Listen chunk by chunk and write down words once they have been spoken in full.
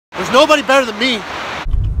There's nobody better than me.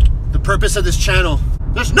 The purpose of this channel.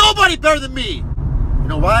 There's nobody better than me. You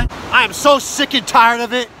know why? I am so sick and tired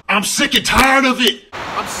of it. I'm sick and tired of it.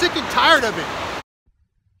 I'm sick and tired of it.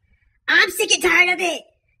 I'm sick and tired of it.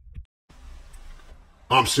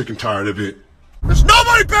 I'm sick and tired of it. There's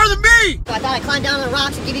nobody better than me! So I thought I'd climb down on the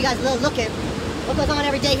rocks and give you guys a little look at what goes on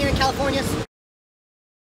every day here in California.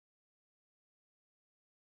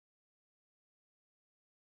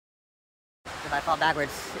 If I fall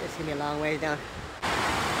backwards, it's gonna be a long ways down.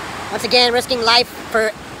 Once again, risking life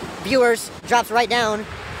for viewers, drops right down.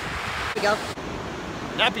 Here we go.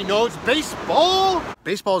 NappyNotes, baseball?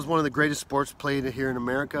 Baseball is one of the greatest sports played here in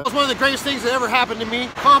America. It's one of the greatest things that ever happened to me.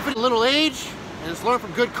 Confident little age, and it's learned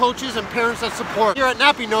from good coaches and parents that support. Here at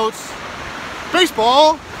NappyNotes,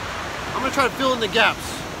 baseball, I'm gonna try to fill in the gaps.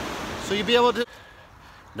 So you'll be able to...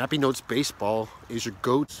 NappyNotes baseball is your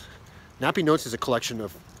GOAT. NappyNotes is a collection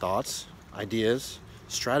of thoughts, ideas,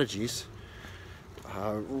 strategies,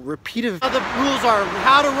 repeated. The rules are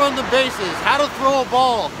how to run the bases, how to throw a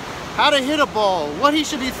ball, how to hit a ball, what he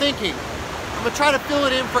should be thinking. I'm gonna try to fill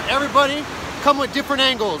it in for everybody, come with different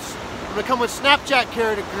angles. I'm gonna come with Snapchat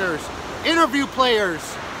characters, interview players,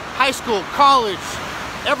 high school, college,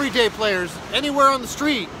 everyday players, anywhere on the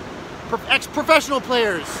street, ex-professional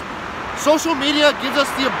players. Social media gives us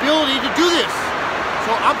the ability to do this.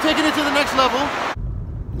 So I'm taking it to the next level.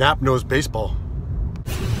 Nap knows baseball.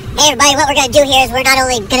 Hey everybody, what we're going to do here is we're not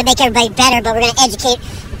only going to make everybody better, but we're going to educate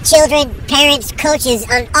children, parents, coaches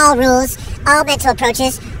on all rules, all mental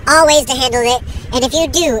approaches, all ways to handle it. And if you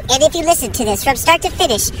do, and if you listen to this from start to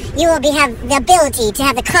finish, you will have the ability to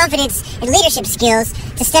have the confidence and leadership skills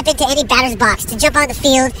to step into any batter's box, to jump on the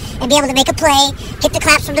field and be able to make a play, get the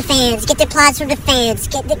claps from the fans, get the applause from the fans,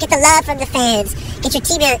 get the love from the fans, get your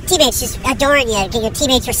teammates just adoring you, get your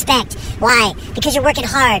teammates respect. Why? Because you're working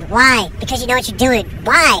hard. Why? Because you know what you're doing.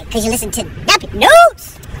 Why? Because you listen to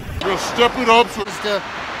NappyNotes. We'll step it up so to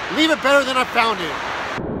leave it better than I found it.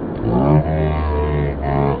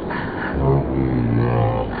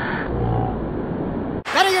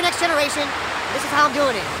 Better your next generation. This is how I'm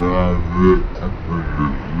doing it.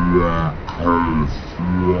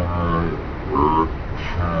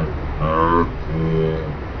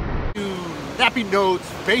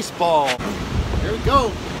 NappyNotes baseball. There we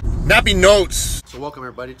go. NappyNotes. So welcome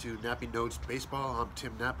everybody to NappyNotes baseball. I'm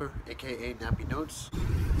Tim Napper, aka NappyNotes.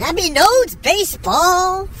 NappyNotes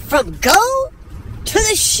baseball from go to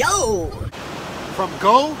the show. From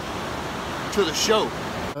go to the show.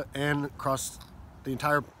 And across the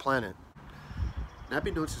entire planet.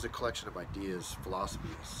 NappyNotes is a collection of ideas,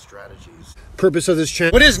 philosophies, strategies. Purpose of this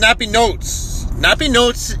channel. What is NappyNotes?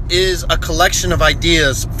 NappyNotes is a collection of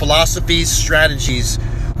ideas, philosophies, strategies.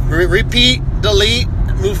 Repeat, delete,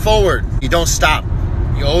 move forward. You don't stop.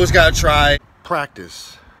 You always gotta try.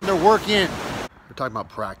 Practice. Their work in. We're talking about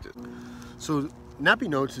practice. So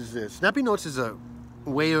NappyNotes is this. NappyNotes is a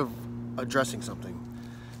way of addressing something.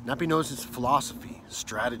 NappyNotes is philosophy,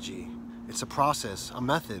 strategy. It's a process, a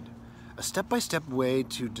method, a step-by-step way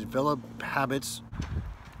to develop habits,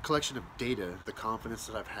 collection of data, the confidence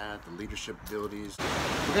that I've had, the leadership abilities.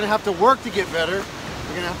 We're gonna have to work to get better.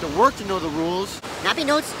 We're gonna have to work to know the rules.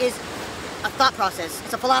 NappyNotes is a thought process.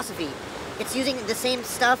 It's a philosophy. It's using the same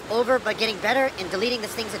stuff over but getting better and deleting the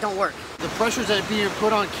things that don't work. The pressures that are being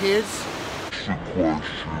put on kids.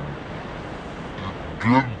 Question.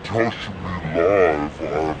 Get in touch with me live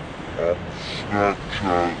on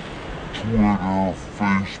Snapchat, Twitter,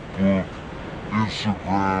 Facebook,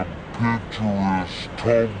 Instagram, Pinterest,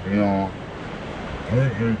 Tumblr,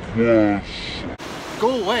 Google+. Go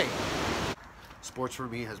away. Sports for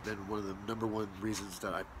me has been one of the #1 reasons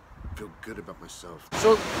that I feel good about myself.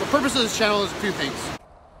 So the purpose of this channel is a few things.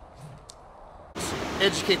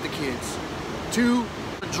 Educate the kids. 2,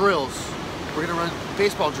 drills. We're gonna run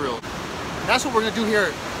baseball drills. And that's what we're gonna do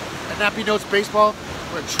here at NappyNotes baseball.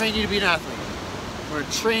 We're gonna train you to be an athlete. We're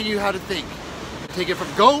gonna train you how to think. Take it from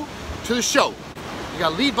go to the show. You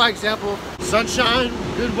gotta lead by example. Sunshine,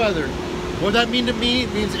 good weather. What that mean to me?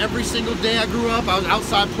 It means every single day I grew up, I was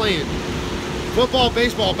outside playing. Football,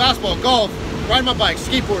 baseball, basketball, golf, riding my bike,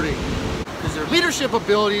 skateboarding. Because their leadership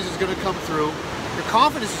abilities is gonna come through. Your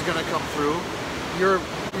confidence is gonna come through. You're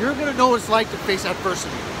gonna know what it's like to face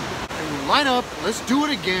adversity. And you line up, let's do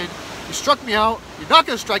it again. You struck me out, you're not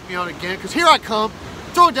gonna strike me out again, because here I come,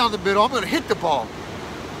 throw it down the middle, I'm gonna hit the ball.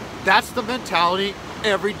 That's the mentality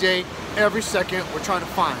every day, every second we're trying to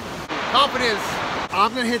find. Confidence,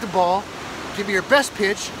 I'm gonna hit the ball, give me your best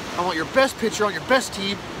pitch, I want your best pitcher on your best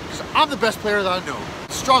team, because I'm the best player that I know.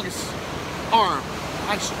 Strongest arm,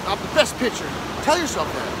 I'm the best pitcher. Tell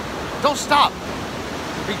yourself that. Don't stop.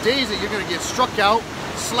 There'll be days that you're gonna get struck out,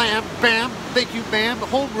 slam, bam, thank you, bam,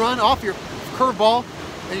 home run off your curveball,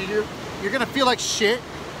 and you're gonna feel like shit.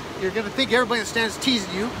 You're gonna think everybody in the stands is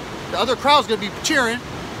teasing you. The other crowd's gonna be cheering.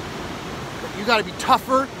 But you gotta be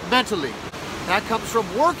tougher mentally. That comes from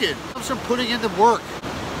working. It comes from putting in the work.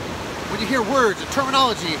 When you hear words and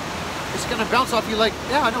terminology, it's gonna bounce off you like,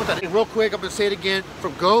 yeah, I know what that is. Real quick, I'm gonna say it again.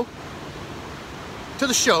 From go to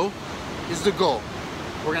the show is the goal.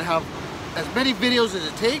 We're gonna have as many videos as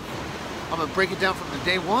it takes. I'm gonna break it down from the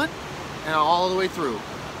day one and all the way through.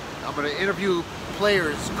 I'm gonna interview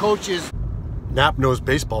players, coaches. Nap knows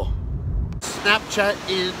baseball. Snapchat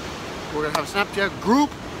in. We're gonna have a Snapchat group,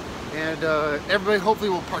 and everybody hopefully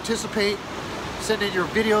will participate. Send in your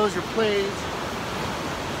videos, your plays,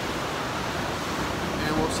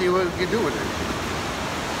 and we'll see what we can do with it.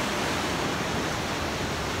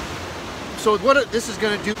 So what this is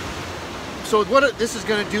gonna do. So what this is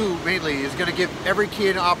going to do mainly is going to give every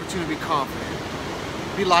kid an opportunity to be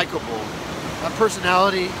confident, be likable, have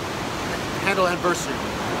personality, handle adversity.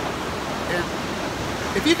 And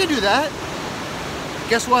if you can do that,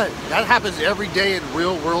 guess what? That happens every day in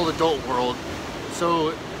real world, adult world. So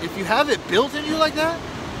if you have it built in you like that,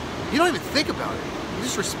 you don't even think about it. You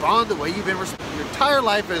just respond the way you've been responding your entire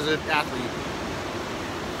life as an athlete.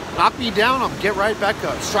 Knock me down, I'll get right back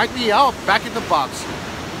up. Strike me out, back in the box.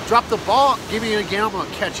 Drop the ball, give me it again, I'm gonna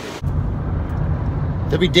catch it.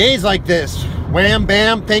 There'll be days like this. Wham,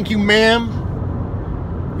 bam, thank you, ma'am.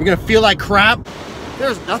 You're gonna feel like crap.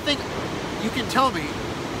 There's nothing you can tell me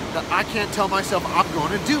that I can't tell myself I'm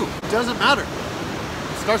going to do. It doesn't matter.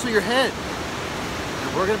 It starts with your head.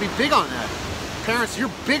 And we're gonna be big on that. Parents,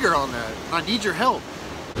 you're bigger on that. I need your help.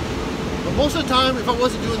 But most of the time, if I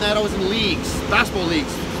wasn't doing that, I was in leagues, basketball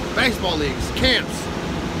leagues, baseball leagues, camps.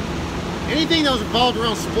 Anything that was involved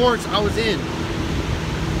around sports, I was in.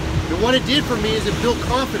 And what it did for me is it built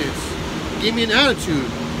confidence. It gave me an attitude,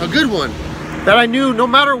 a good one, that I knew no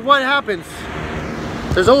matter what happens,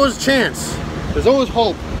 there's always a chance. There's always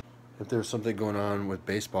hope. If there's something going on with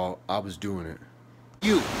baseball, I was doing it.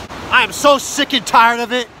 I am so sick and tired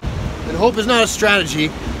of it. And hope is not a strategy,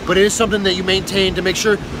 but it is something that you maintain to make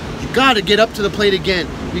sure you gotta get up to the plate again.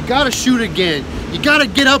 You gotta shoot again. You gotta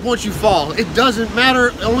get up once you fall. It doesn't matter.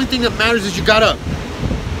 The only thing that matters is you got up.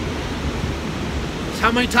 It's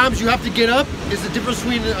how many times you have to get up is the difference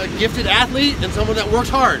between a gifted athlete and someone that works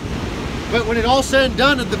hard. But when it all said and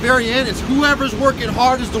done, at the very end, it's whoever's working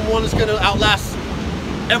hard is the one that's gonna outlast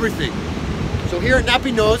everything. So here at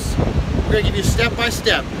NappyNotes, we're gonna give you step by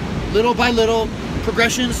step, little by little,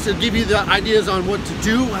 progressions to give you the ideas on what to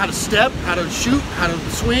do, how to step, how to shoot, how to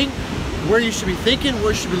swing, where you should be thinking,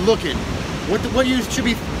 where you should be looking,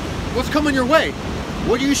 what's coming your way,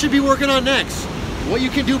 what you should be working on next, what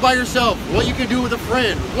you can do by yourself, what you can do with a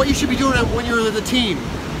friend, what you should be doing when you're with a team.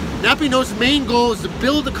 NappyNotes' main goal is to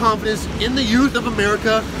build the confidence in the youth of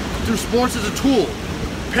America through sports as a tool.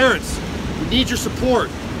 Parents, we need your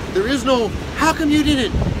support. There is no, how come you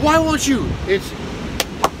didn't? Why won't you? It's,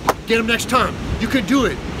 get them next time. You can do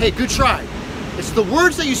it. Hey, good try. It's the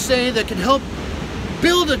words that you say that can help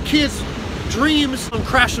build a kid's dreams and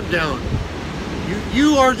crash them down.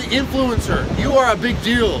 You are the influencer. You are a big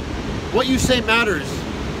deal. What you say matters.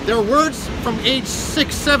 There are words from age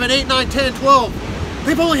 6, 7, 8, 9, 10, 12.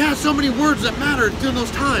 They've only had so many words that matter during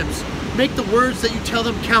those times. Make the words that you tell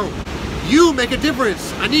them count. You make a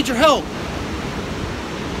difference. I need your help.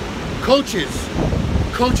 Coaches,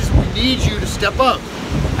 we need you to step up.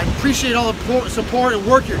 I appreciate all the support and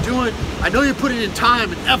work you're doing. I know you're putting in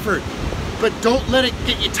time and effort, but don't let it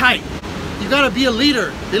get you tight. You gotta be a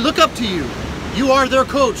leader. They look up to you. You are their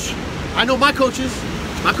coach. I know my coaches.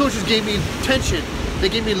 My coaches gave me attention. They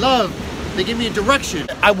gave me love. They gave me a direction.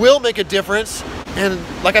 I will make a difference. And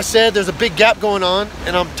like I said, there's a big gap going on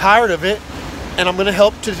and I'm tired of it. And I'm gonna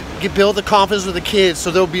help to build the confidence with the kids so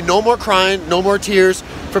there'll be no more crying, no more tears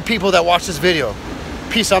for people that watch this video.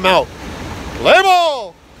 Peace, I'm out. Play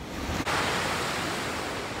ball!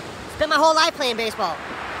 Spent my whole life playing baseball.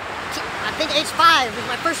 I think age 5 was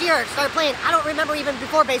my first year I started playing. I don't remember even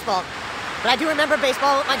before baseball. But I do remember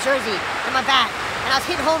baseball with my jersey and my bat. And I was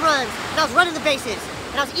hitting home runs. And I was running the bases.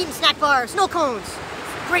 And I was eating snack bars, snow cones.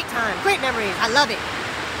 Great time, great memories. I love it.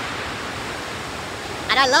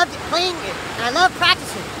 And I loved playing it. And I love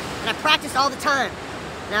practicing. And I practiced all the time.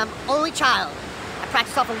 And I'm only child. I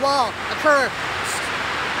practiced off a wall, a curb,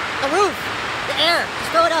 a roof, the air. Just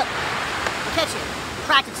throw it up and catch it.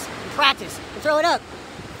 Practice and practice and throw it up.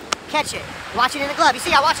 Catch it. Watch it in the glove. You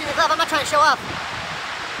see, I watch it in the glove. I'm not trying to show off.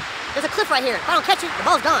 There's a cliff right here. If I don't catch it, the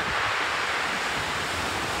ball's gone.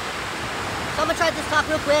 So I'm gonna try this talk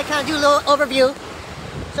real quick, kind of do a little overview.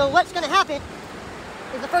 So what's gonna happen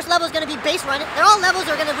is the first level is going to be base run. They're all levels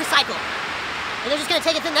are going to recycle. And they're just going to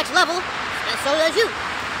take it to the next level, and so does you.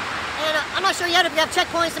 And I'm not sure yet if you have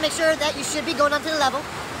checkpoints to make sure that you should be going on to the level.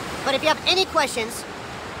 But if you have any questions,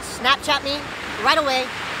 Snapchat me right away.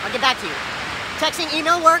 I'll get back to you. Texting,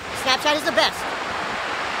 email work. Snapchat is the best.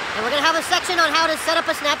 And we're going to have a section on how to set up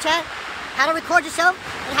a Snapchat, how to record yourself,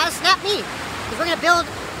 and how to snap me. Because we're going to build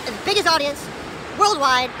the biggest audience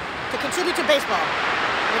worldwide to contribute to baseball.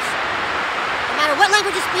 Which, no matter what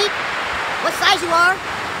language you speak, what size you are,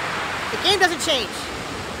 the game doesn't change.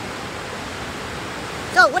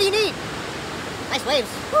 So, what do you need? Nice waves.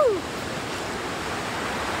 Woo!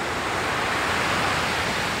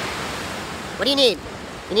 What do you need?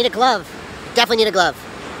 You need a glove. You definitely need a glove.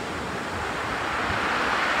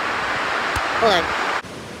 Hold on.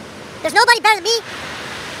 There's nobody better than me.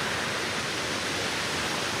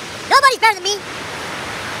 Nobody's better than me.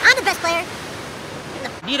 I'm the best player.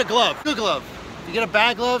 Need a glove. Good glove. If you get a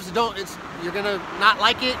bad gloves, you're gonna not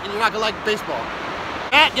like it, and you're not gonna like baseball.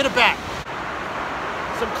 Bat, get a bat.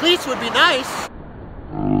 Some cleats would be nice.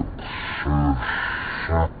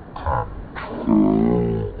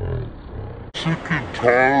 Sick and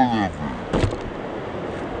tired of it.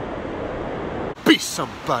 Be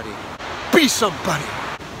somebody. Be somebody.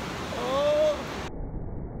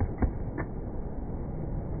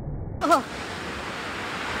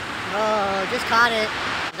 Oh, just caught it.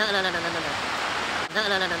 No.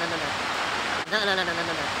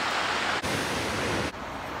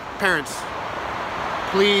 Parents,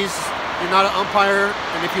 please, you're not an umpire,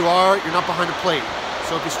 and if you are, you're not behind the plate.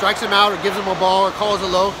 So if he strikes him out or gives him a ball or calls a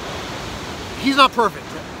low, he's not perfect.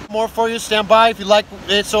 More for you, stand by. If you like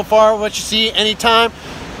it so far, what you see anytime,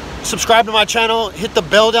 subscribe to my channel, hit the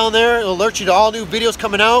bell down there, it'll alert you to all new videos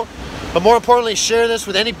coming out. But more importantly, share this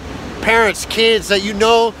with any parents, kids that you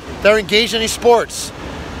know that are engaged in any sports.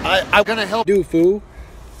 I'm gonna help you, fool.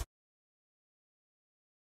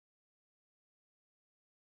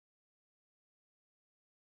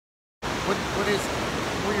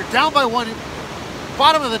 When you're down by one,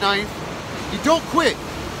 bottom of the ninth, you don't quit.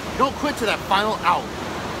 You don't quit to that final out.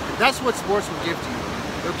 And that's what sports will give to you.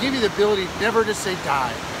 It'll give you the ability never to say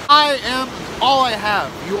die. I am all I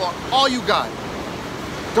have. You are all you got.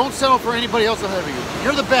 Don't settle for anybody else ahead of you.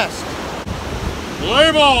 You're the best.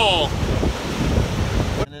 Play ball!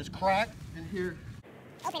 And there's crack in here.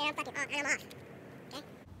 Okay, I'm fucking on. I'm off. Okay.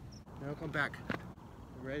 Now come back.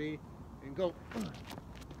 Ready and go.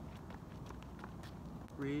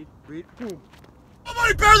 Read. Boom.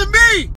 Nobody better than me!